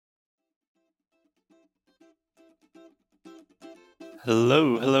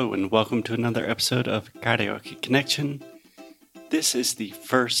Hello, and welcome to another episode of Karaoke Connection. This is the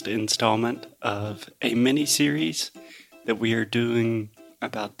first installment of a mini-series that we are doing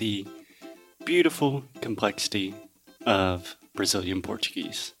about the beautiful complexity of Brazilian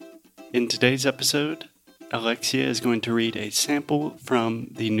Portuguese. In today's episode, Alexia is going to read a sample from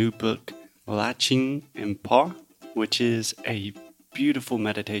the new book Latim em Pó, which is a beautiful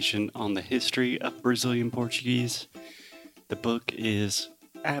meditation on the history of Brazilian Portuguese. The book is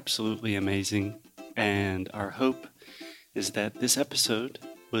absolutely amazing, and our hope is that this episode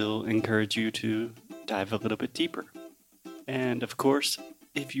will encourage you to dive a little bit deeper. And of course,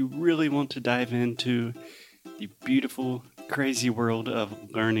 if you really want to dive into the beautiful, crazy world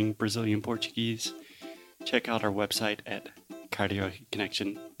of learning Brazilian Portuguese, check out our website at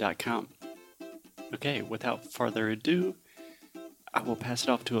karaokeconnection.com. Okay, without further ado, I will pass it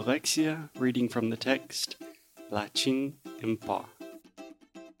off to Alexia, reading from the text Latim em Pó.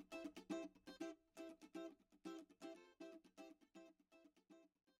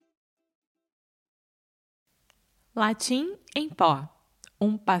 Latim em Pó,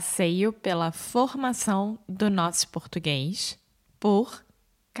 um passeio pela formação do nosso português, por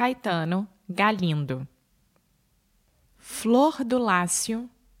Caetano Galindo. Flor do Lácio,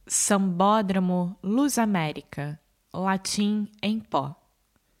 Sambódromo Luz América, Latim em Pó.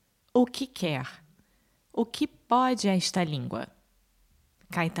 O que quer? O que pode esta língua?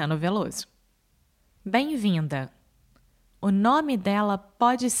 Caetano Veloso. Bem-vinda. O nome dela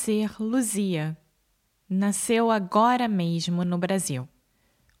pode ser Luzia. Nasceu agora mesmo no Brasil.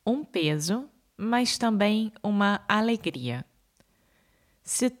 Um peso, mas também uma alegria.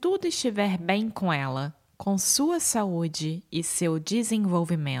 Se tudo estiver bem com ela, com sua saúde e seu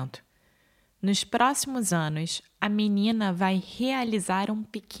desenvolvimento, nos próximos anos, a menina vai realizar um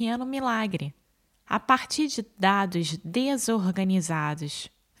pequeno milagre. A partir de dados desorganizados,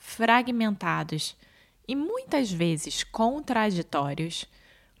 fragmentados e muitas vezes contraditórios,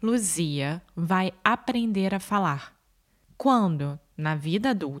 Luzia vai aprender a falar. Quando, na vida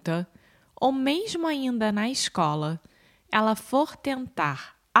adulta, ou mesmo ainda na escola, ela for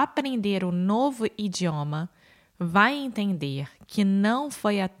tentar aprender o novo idioma, vai entender que não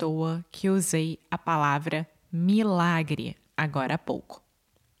foi à toa que usei a palavra milagre agora há pouco.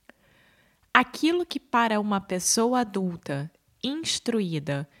 Aquilo que para uma pessoa adulta,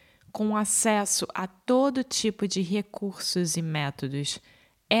 instruída, com acesso a todo tipo de recursos e métodos,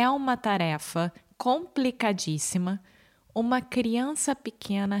 é uma tarefa complicadíssima, uma criança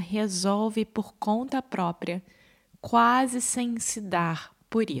pequena resolve por conta própria, quase sem se dar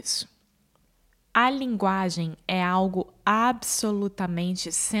por isso. A linguagem é algo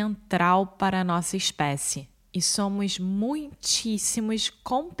absolutamente central para a nossa espécie e somos muitíssimos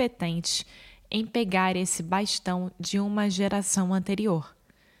competentes em pegar esse bastão de uma geração anterior.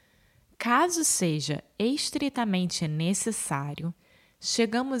 Caso seja estritamente necessário,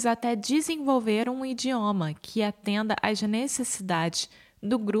 chegamos até desenvolver um idioma que atenda às necessidades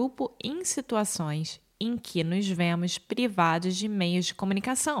do grupo em situações em que nos vemos privados de meios de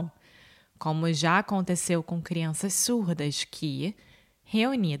comunicação, como já aconteceu com crianças surdas que,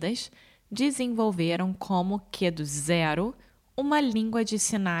 reunidas, desenvolveram como que do zero uma língua de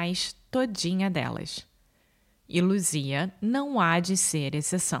sinais todinha delas. E Luzia não há de ser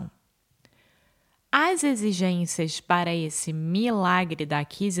exceção. As exigências para esse milagre da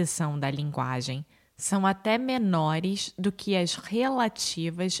aquisição da linguagem são até menores do que as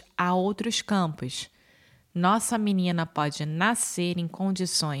relativas a outros campos. Nossa menina pode nascer em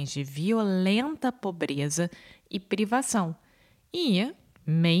condições de violenta pobreza e privação e,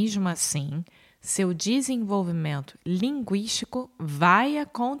 mesmo assim, seu desenvolvimento linguístico vai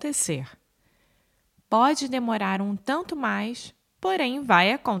acontecer. Pode demorar um tanto mais, porém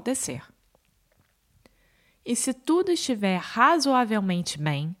vai acontecer. E se tudo estiver razoavelmente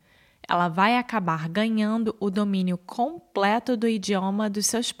bem, ela vai acabar ganhando o domínio completo do idioma dos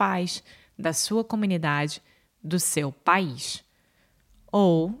seus pais, da sua comunidade, do seu país.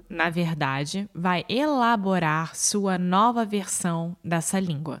 Ou, na verdade, vai elaborar sua nova versão dessa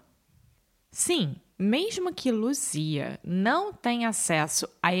língua. Sim, mesmo que Luzia não tenha acesso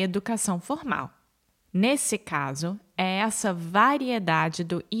à educação formal. Nesse caso, é essa variedade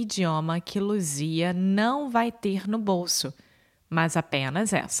do idioma que Luzia não vai ter no bolso, mas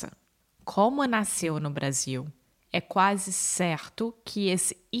apenas essa. Como nasceu no Brasil, é quase certo que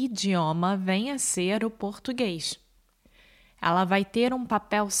esse idioma venha a ser o português. Ela vai ter um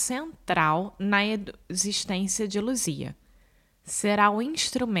papel central na existência de Luzia. Será o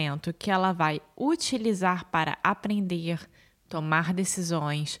instrumento que ela vai utilizar para aprender, tomar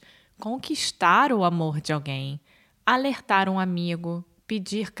decisões, conquistar o amor de alguém, alertar um amigo,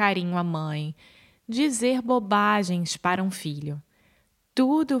 pedir carinho à mãe, dizer bobagens para um filho.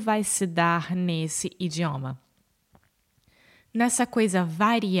 Tudo vai se dar nesse idioma. Nessa coisa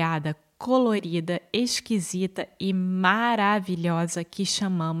variada, colorida, esquisita e maravilhosa que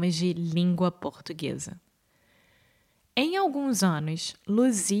chamamos de língua portuguesa. Em alguns anos,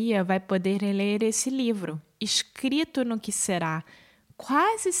 Luzia vai poder ler esse livro, escrito no que será,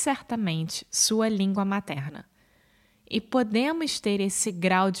 quase certamente, sua língua materna. E podemos ter esse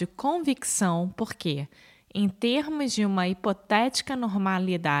grau de convicção porque, em termos de uma hipotética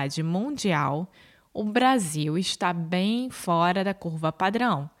normalidade mundial, o Brasil está bem fora da curva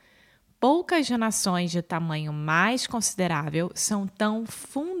padrão. Poucas nações de tamanho mais considerável são tão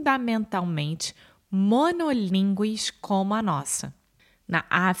fundamentalmente monolíngues como a nossa. Na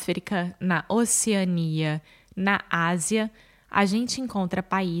África, na Oceania, na Ásia, a gente encontra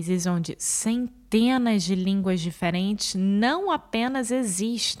países onde centenas de línguas diferentes não apenas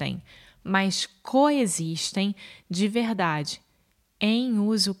existem, mas coexistem de verdade, em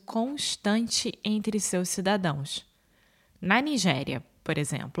uso constante entre seus cidadãos. Na Nigéria, por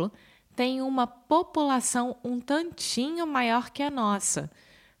exemplo, tem uma população um tantinho maior que a nossa.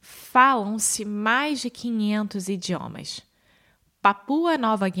 Falam-se mais de 500 idiomas. Papua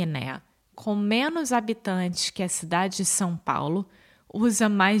Nova Guiné, com menos habitantes que a cidade de São Paulo, usa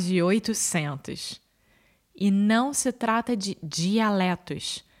mais de 800. E não se trata de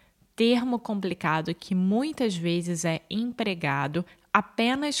dialetos, termo complicado que muitas vezes é empregado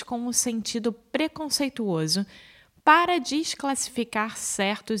apenas com um sentido preconceituoso para desclassificar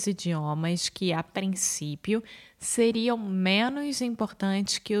certos idiomas que, a princípio, seriam menos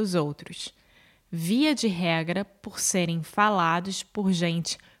importantes que os outros, via de regra por serem falados por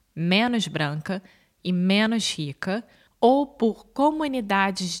gente menos branca e menos rica, ou por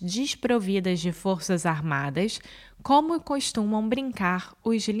comunidades desprovidas de forças armadas, como costumam brincar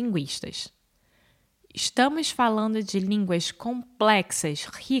os linguistas. Estamos falando de línguas complexas,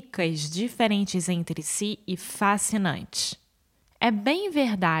 ricas, diferentes entre si e fascinantes. É bem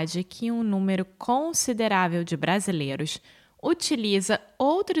verdade que um número considerável de brasileiros utiliza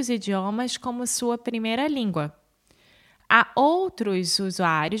outros idiomas como sua primeira língua. Há outros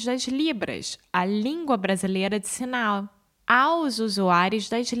usuários das Libras, a língua brasileira de sinal. Há os usuários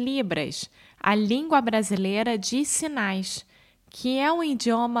das Libras, a língua brasileira de sinais, que é um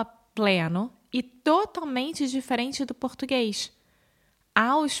idioma pleno e totalmente diferente do português.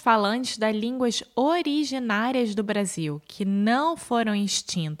 Há os falantes das línguas originárias do Brasil, que não foram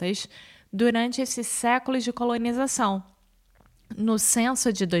extintas durante esses séculos de colonização. No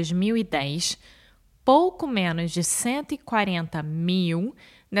censo de 2010, pouco menos de 140 mil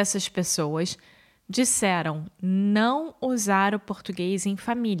dessas pessoas disseram não usar o português em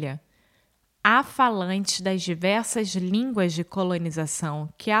família. Há falantes das diversas línguas de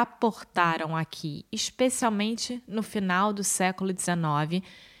colonização que aportaram aqui, especialmente no final do século XIX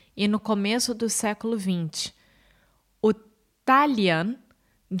e no começo do século XX. O talian,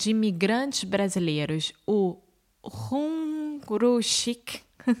 de imigrantes brasileiros, o Rungruschic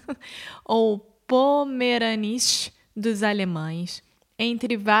ou Pomeranisch dos alemães,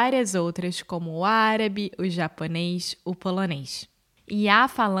 entre várias outras como o árabe, o japonês, o polonês. E há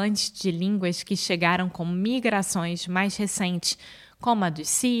falantes de línguas que chegaram com migrações mais recentes, como a dos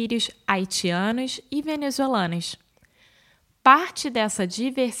sírios, haitianos e venezuelanos. Parte dessa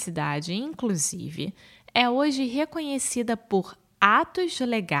diversidade, inclusive, é hoje reconhecida por atos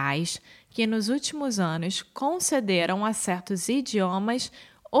legais que nos últimos anos concederam a certos idiomas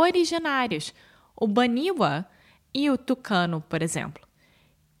originários, o baniwa e o tucano, por exemplo.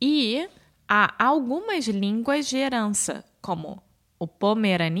 E há algumas línguas de herança, como o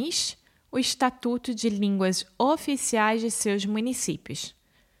Pomeranisch, o Estatuto de Línguas Oficiais de seus municípios.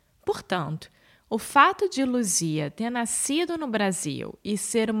 Portanto, o fato de Luzia ter nascido no Brasil e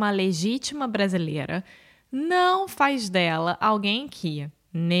ser uma legítima brasileira não faz dela alguém que,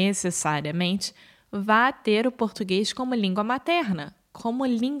 necessariamente, vá ter o português como língua materna, como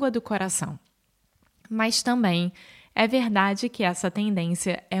língua do coração. Mas também é verdade que essa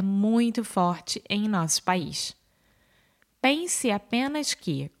tendência é muito forte em nosso país. Pense apenas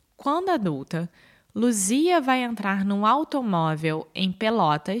que, quando adulta, Luzia vai entrar num automóvel em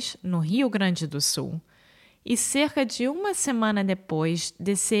Pelotas, no Rio Grande do Sul, e cerca de uma semana depois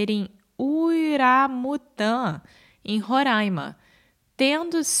descer em Uiramutã, em Roraima,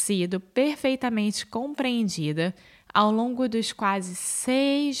 tendo sido perfeitamente compreendida ao longo dos quase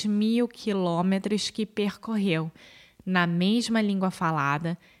 6.000 quilômetros que percorreu, na mesma língua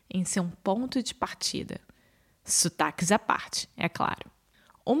falada, em seu ponto de partida. Sotaques à parte, é claro.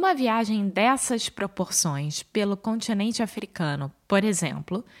 Uma viagem dessas proporções pelo continente africano, por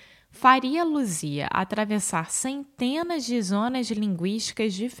exemplo, faria Luzia atravessar centenas de zonas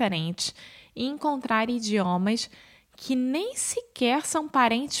linguísticas diferentes e encontrar idiomas que nem sequer são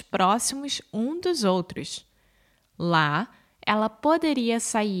parentes próximos um dos outros. Lá, ela poderia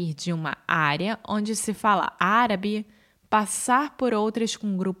sair de uma área onde se fala árabe, passar por outras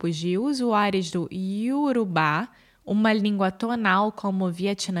com grupos de usuários do Iorubá, uma língua tonal como o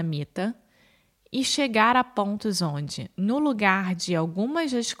vietnamita, e chegar a pontos onde, no lugar de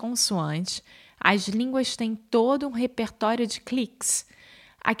algumas das consoantes, as línguas têm todo um repertório de cliques,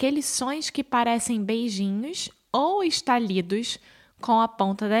 aqueles sons que parecem beijinhos ou estalidos com a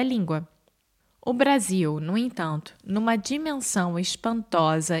ponta da língua. O Brasil, no entanto, numa dimensão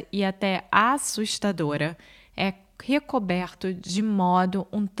espantosa e até assustadora, é recoberto de modo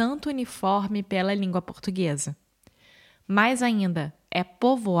um tanto uniforme pela língua portuguesa. Mais ainda, é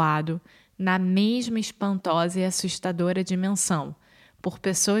povoado na mesma espantosa e assustadora dimensão por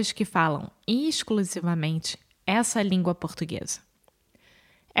pessoas que falam exclusivamente essa língua portuguesa.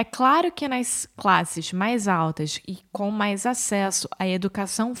 É claro que nas classes mais altas e com mais acesso à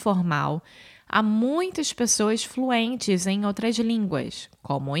educação formal, há muitas pessoas fluentes em outras línguas,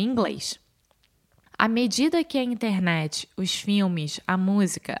 como o inglês. À medida que a internet, os filmes, a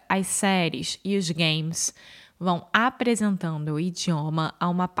música, as séries e os games vão apresentando o idioma a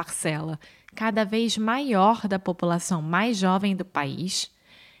uma parcela cada vez maior da população mais jovem do país,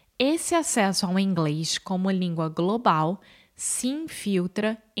 esse acesso ao inglês como língua global se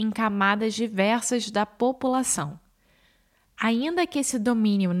infiltra em camadas diversas da população. Ainda que esse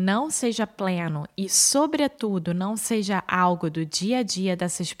domínio não seja pleno e, sobretudo, não seja algo do dia a dia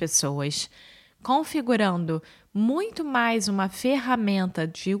dessas pessoas, configurando muito mais uma ferramenta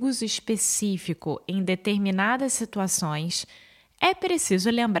de uso específico em determinadas situações, é preciso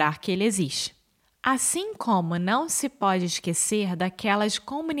lembrar que ele existe. Assim como não se pode esquecer daquelas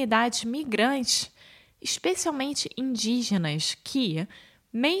comunidades migrantes, especialmente indígenas, que,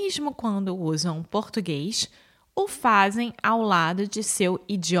 mesmo quando usam português, o fazem ao lado de seu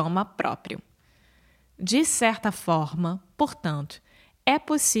idioma próprio. De certa forma, portanto, é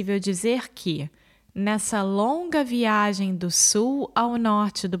possível dizer que, nessa longa viagem do sul ao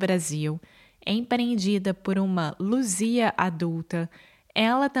norte do Brasil, empreendida por uma Luzia adulta,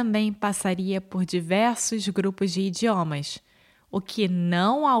 ela também passaria por diversos grupos de idiomas, o que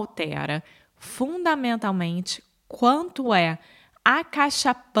não altera fundamentalmente quanto é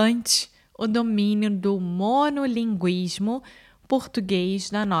acachapante o domínio do monolinguismo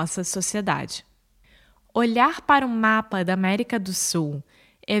português na nossa sociedade. Olhar para o mapa da América do Sul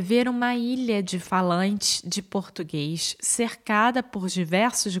é ver uma ilha de falantes de português cercada por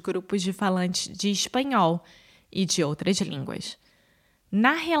diversos grupos de falantes de espanhol e de outras línguas.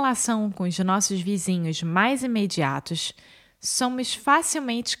 Na relação com os nossos vizinhos mais imediatos, somos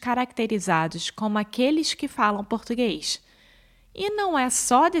facilmente caracterizados como aqueles que falam português. E não é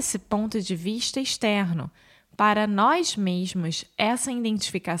só desse ponto de vista externo. Para nós mesmos, essa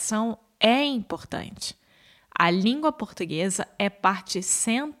identificação é importante. A língua portuguesa é parte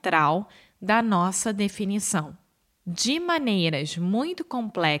central da nossa definição. De maneiras muito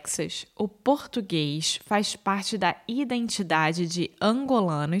complexas, o português faz parte da identidade de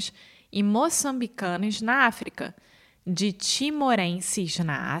angolanos e moçambicanos na África, de timorenses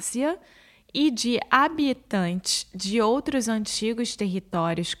na Ásia e de habitantes de outros antigos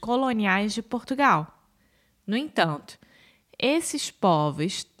territórios coloniais de Portugal. No entanto, esses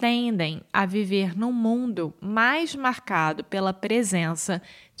povos tendem a viver num mundo mais marcado pela presença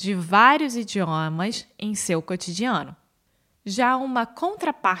de vários idiomas em seu cotidiano. Já uma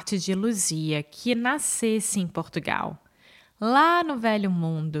contraparte de Luzia que nascesse em Portugal, lá no Velho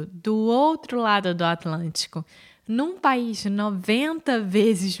Mundo, do outro lado do Atlântico, num país 90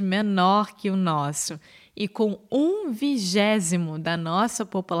 vezes menor que o nosso e com 1/20 da nossa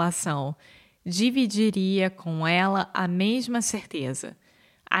população, dividiria com ela a mesma certeza,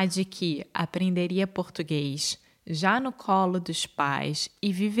 a de que aprenderia português já no colo dos pais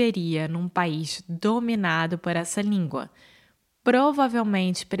e viveria num país dominado por essa língua,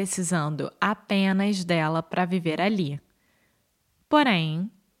 provavelmente precisando apenas dela para viver ali.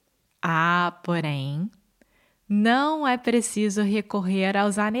 Porém, não é preciso recorrer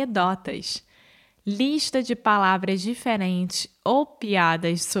aos anedotas, lista de palavras diferentes ou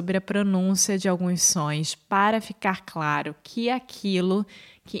piadas sobre a pronúncia de alguns sons para ficar claro que aquilo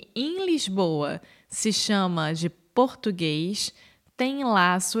que em Lisboa se chama de português tem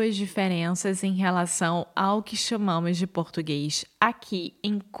lá suas diferenças em relação ao que chamamos de português aqui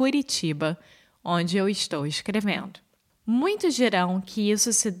em Curitiba, onde eu estou escrevendo. Muitos dirão que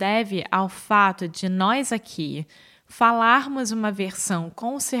isso se deve ao fato de nós aqui falarmos uma versão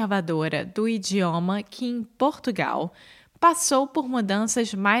conservadora do idioma que, em Portugal, passou por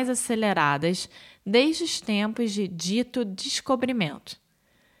mudanças mais aceleradas desde os tempos de dito descobrimento.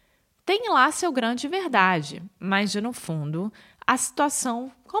 Tem lá seu grão de verdade, mas, no fundo, a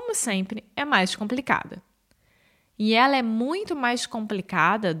situação, como sempre, é mais complicada. E ela é muito mais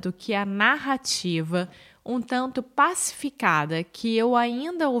complicada do que a narrativa um tanto pacificada que eu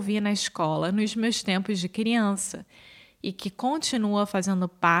ainda ouvi na escola nos meus tempos de criança e que continua fazendo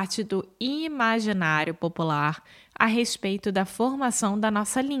parte do imaginário popular a respeito da formação da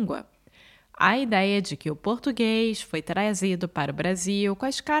nossa língua. A ideia de que o português foi trazido para o Brasil com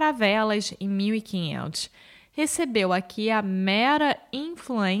as caravelas em 1500 recebeu aqui a mera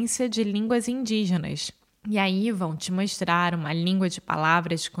influência de línguas indígenas. E aí vão te mostrar uma língua de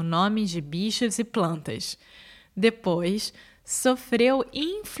palavras com nomes de bichos e plantas. Depois, sofreu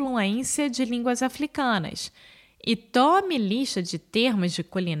influência de línguas africanas. E tome lista de termos de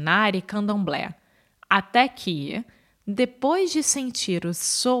culinária e candomblé. Até que, depois de sentir o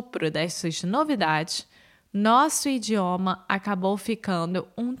sopro dessas novidades, nosso idioma acabou ficando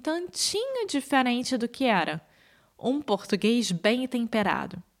um tantinho diferente do que era. Um português bem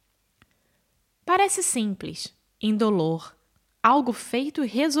temperado. Parece simples, indolor, algo feito e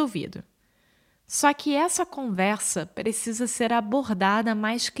resolvido. Só que essa conversa precisa ser abordada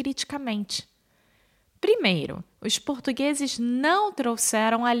mais criticamente. Primeiro, os portugueses não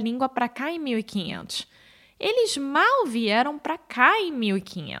trouxeram a língua para cá em 1500. Eles mal vieram para cá em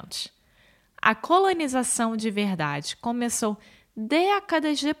 1500. A colonização de verdade começou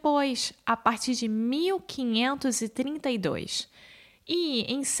décadas depois, a partir de 1532. E,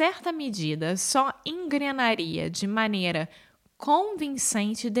 em certa medida, só engrenaria de maneira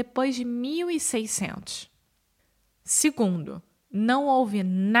convincente depois de 1600. Segundo, não houve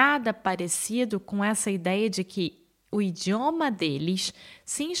nada parecido com essa ideia de que o idioma deles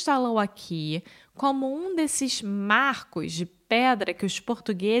se instalou aqui como um desses marcos de pedra que os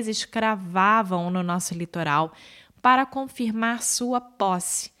portugueses cravavam no nosso litoral para confirmar sua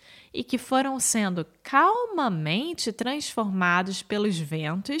posse e que foram sendo calmamente transformados pelos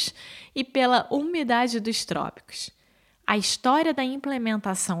ventos e pela umidade dos trópicos. A história da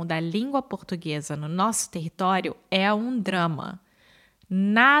implementação da língua portuguesa no nosso território é um drama.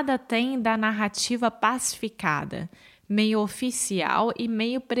 Nada tem da narrativa pacificada, meio oficial e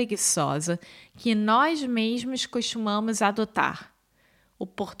meio preguiçosa, que nós mesmos costumamos adotar. O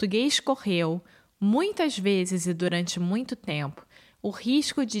português correu, muitas vezes e durante muito tempo, o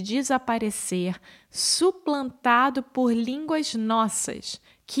risco de desaparecer suplantado por línguas nossas,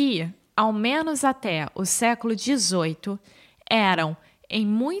 que, ao menos até o século XVIII, eram, em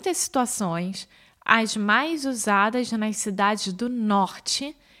muitas situações, as mais usadas nas cidades do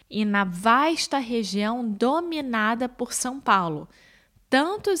norte e na vasta região dominada por São Paulo,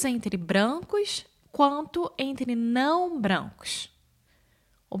 tanto entre brancos quanto entre não brancos.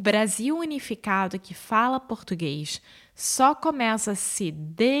 O Brasil unificado que fala português só começa a se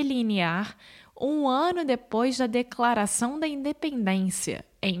delinear um ano depois da Declaração da Independência,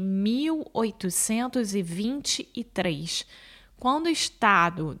 em 1823, quando o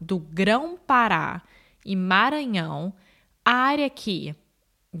estado do Grão-Pará e Maranhão, área que,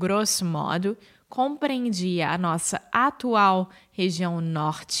 grosso modo, compreendia a nossa atual região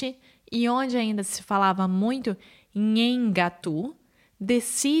norte e onde ainda se falava muito Nhengatu,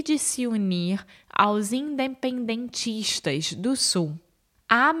 decide se unir aos independentistas do Sul.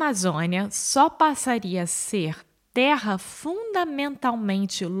 A Amazônia só passaria a ser terra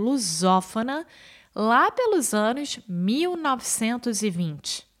fundamentalmente lusófona lá pelos anos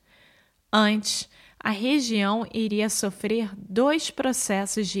 1920. Antes, a região iria sofrer 2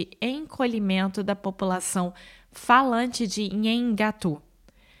 processos de encolhimento da população falante de Nhengatu.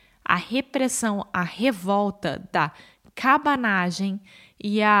 A repressão à revolta da cabanagem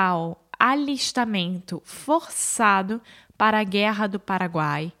e ao alistamento forçado para a Guerra do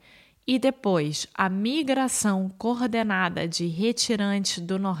Paraguai e depois a migração coordenada de retirantes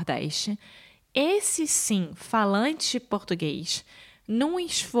do Nordeste, esse sim falante português, num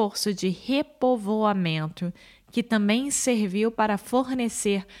esforço de repovoamento que também serviu para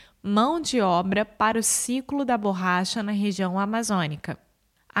fornecer mão de obra para o ciclo da borracha na região amazônica.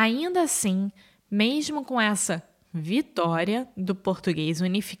 Ainda assim, mesmo com essa vitória do português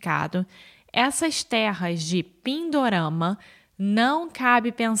unificado, essas terras de Pindorama não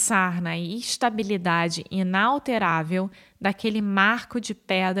cabe pensar na estabilidade inalterável daquele marco de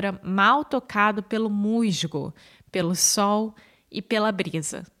pedra mal tocado pelo musgo, pelo sol e pela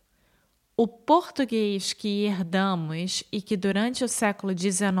brisa. O português que herdamos e que durante o século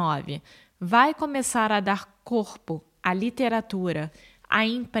XIX vai começar a dar corpo à literatura, à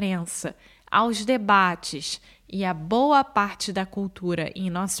imprensa, aos debates e a boa parte da cultura em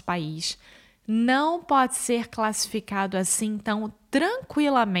nosso país, não pode ser classificado assim tão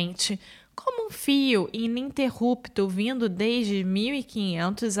tranquilamente como um fio ininterrupto vindo desde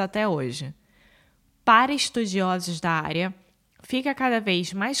 1500 até hoje. Para estudiosos da área, fica cada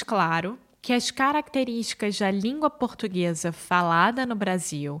vez mais claro que as características da língua portuguesa falada no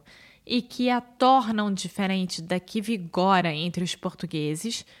Brasil e que a tornam diferente da que vigora entre os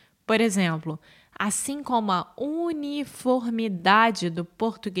portugueses, por exemplo, assim como a uniformidade do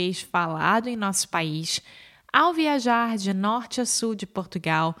português falado em nosso país, ao viajar de norte a sul de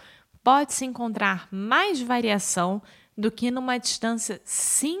Portugal, pode-se encontrar mais variação do que numa distância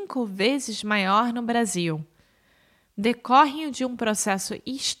 5 vezes maior no Brasil. Decorrem de um processo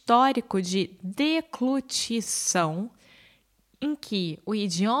histórico de declutição em que o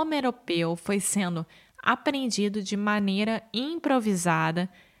idioma europeu foi sendo aprendido de maneira improvisada,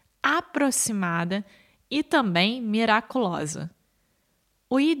 aproximada e também miraculosa.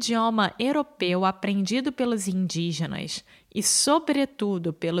 O idioma europeu aprendido pelos indígenas e,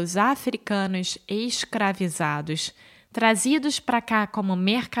 sobretudo, pelos africanos escravizados, trazidos para cá como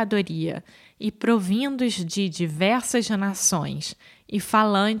mercadoria e provindos de diversas nações e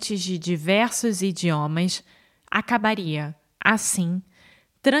falantes de diversos idiomas, acabaria, assim,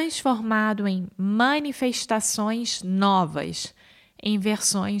 transformado em manifestações novas, em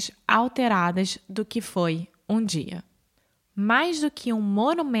versões alteradas do que foi um dia. Mais do que um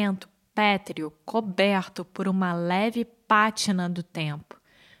monumento pétreo coberto por uma leve pátina do tempo,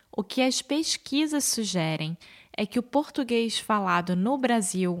 o que as pesquisas sugerem é que o português falado no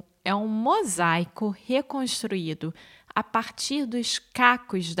Brasil é um mosaico reconstruído a partir dos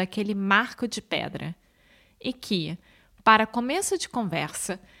cacos daquele marco de pedra e que, para começo de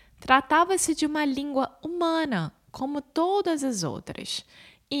conversa, tratava-se de uma língua humana, como todas as outras,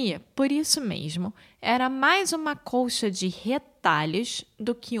 e, por isso mesmo, era mais uma colcha de retalhos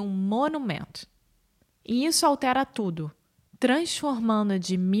do que um monumento. E isso altera tudo, transformando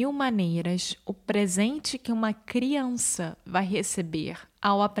de mil maneiras o presente que uma criança vai receber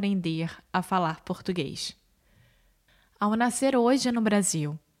ao aprender a falar português. Ao nascer hoje no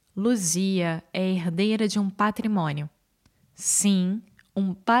Brasil, Luzia é herdeira de um patrimônio. Sim,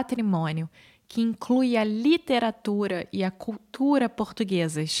 um patrimônio que inclui a literatura e a cultura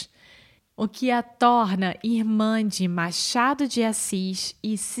portuguesas, o que a torna irmã de Machado de Assis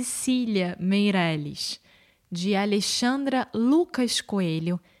e Cecília Meirelles, de Alexandra Lucas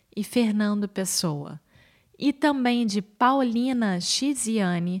Coelho e Fernando Pessoa, e também de Paulina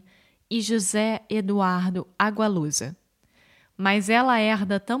Chiziane e José Eduardo Agualusa. Mas ela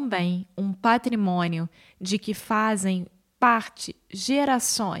herda também um patrimônio de que fazem parte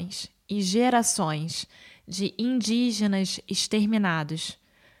gerações e gerações de indígenas exterminados,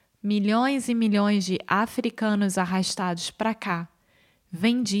 milhões e milhões de africanos arrastados para cá,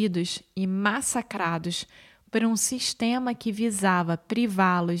 vendidos e massacrados por um sistema que visava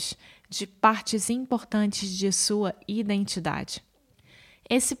privá-los de partes importantes de sua identidade.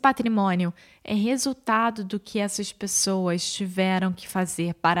 Esse patrimônio é resultado do que essas pessoas tiveram que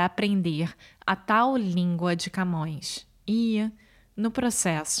fazer para aprender a tal língua de Camões e, no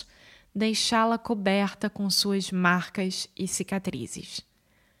processo, deixá-la coberta com suas marcas e cicatrizes.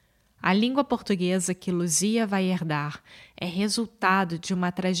 A língua portuguesa que Luzia vai herdar é resultado de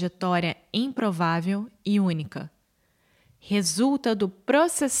uma trajetória improvável e única. Resulta do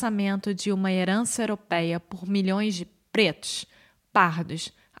processamento de uma herança europeia por milhões de pretos,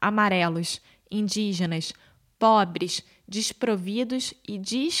 pardos, amarelos, indígenas, pobres, desprovidos e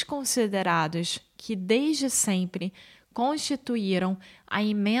desconsiderados que desde sempre constituíram a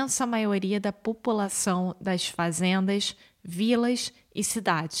imensa maioria da população das fazendas, vilas e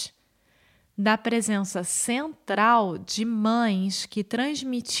cidades. Da presença central de mães que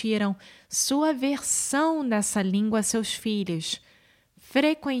transmitiram sua versão dessa língua a seus filhos,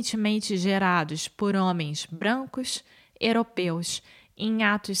 frequentemente gerados por homens brancos, europeus, em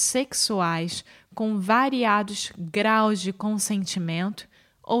atos sexuais com variados graus de consentimento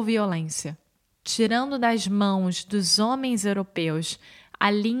ou violência, tirando das mãos dos homens europeus a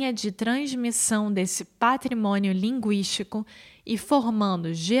linha de transmissão desse patrimônio linguístico e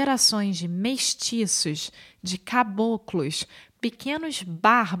formando gerações de mestiços, de caboclos, pequenos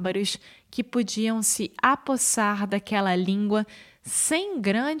bárbaros que podiam se apossar daquela língua sem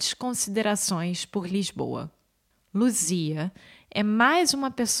grandes considerações por Lisboa. Luzia é mais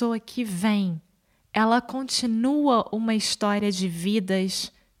uma pessoa que vem. Ela continua uma história de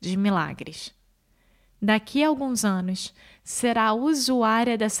vidas, de milagres. Daqui a alguns anos, será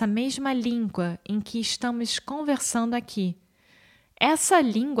usuária dessa mesma língua em que estamos conversando aqui. Essa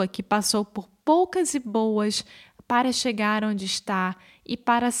língua que passou por poucas e boas para chegar onde está e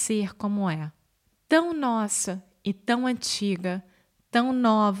para ser como é. Tão nossa e tão antiga, tão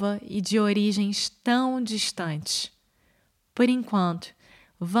nova e de origens tão distantes. Por enquanto,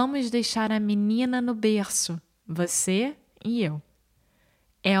 vamos deixar a menina no berço, você e eu.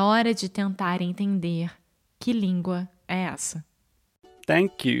 É hora de tentar entender que língua é essa.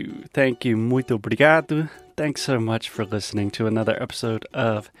 Thank you, muito obrigado. Thanks so much for listening to another episode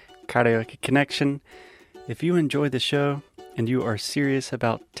of Karaoke Connection. If you enjoy the show and you are serious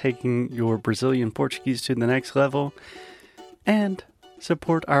about taking your Brazilian Portuguese to the next level and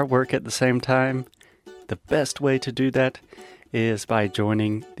support our work at the same time, the best way to do that is by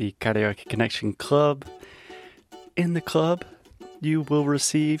joining the Karaoke Connection Club. In the club, you will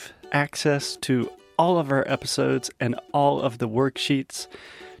receive access to all of our episodes and all of the worksheets,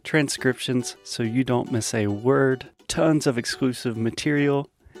 transcriptions, so you don't miss a word, tons of exclusive material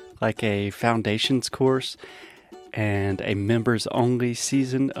like a foundations course and a members-only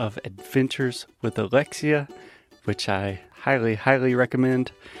season of Adventures with Alexia, which I highly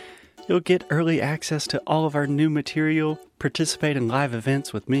recommend. You'll get early access to all of our new material, participate in live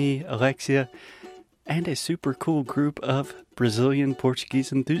events with me, Alexia, and a super cool group of Brazilian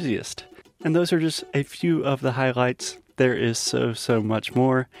Portuguese enthusiasts. And those are just a few of the highlights. There is so much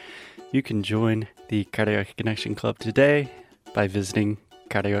more. You can join the Karaoke Connection Club today by visiting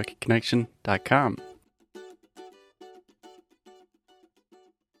karaokeconnection.com.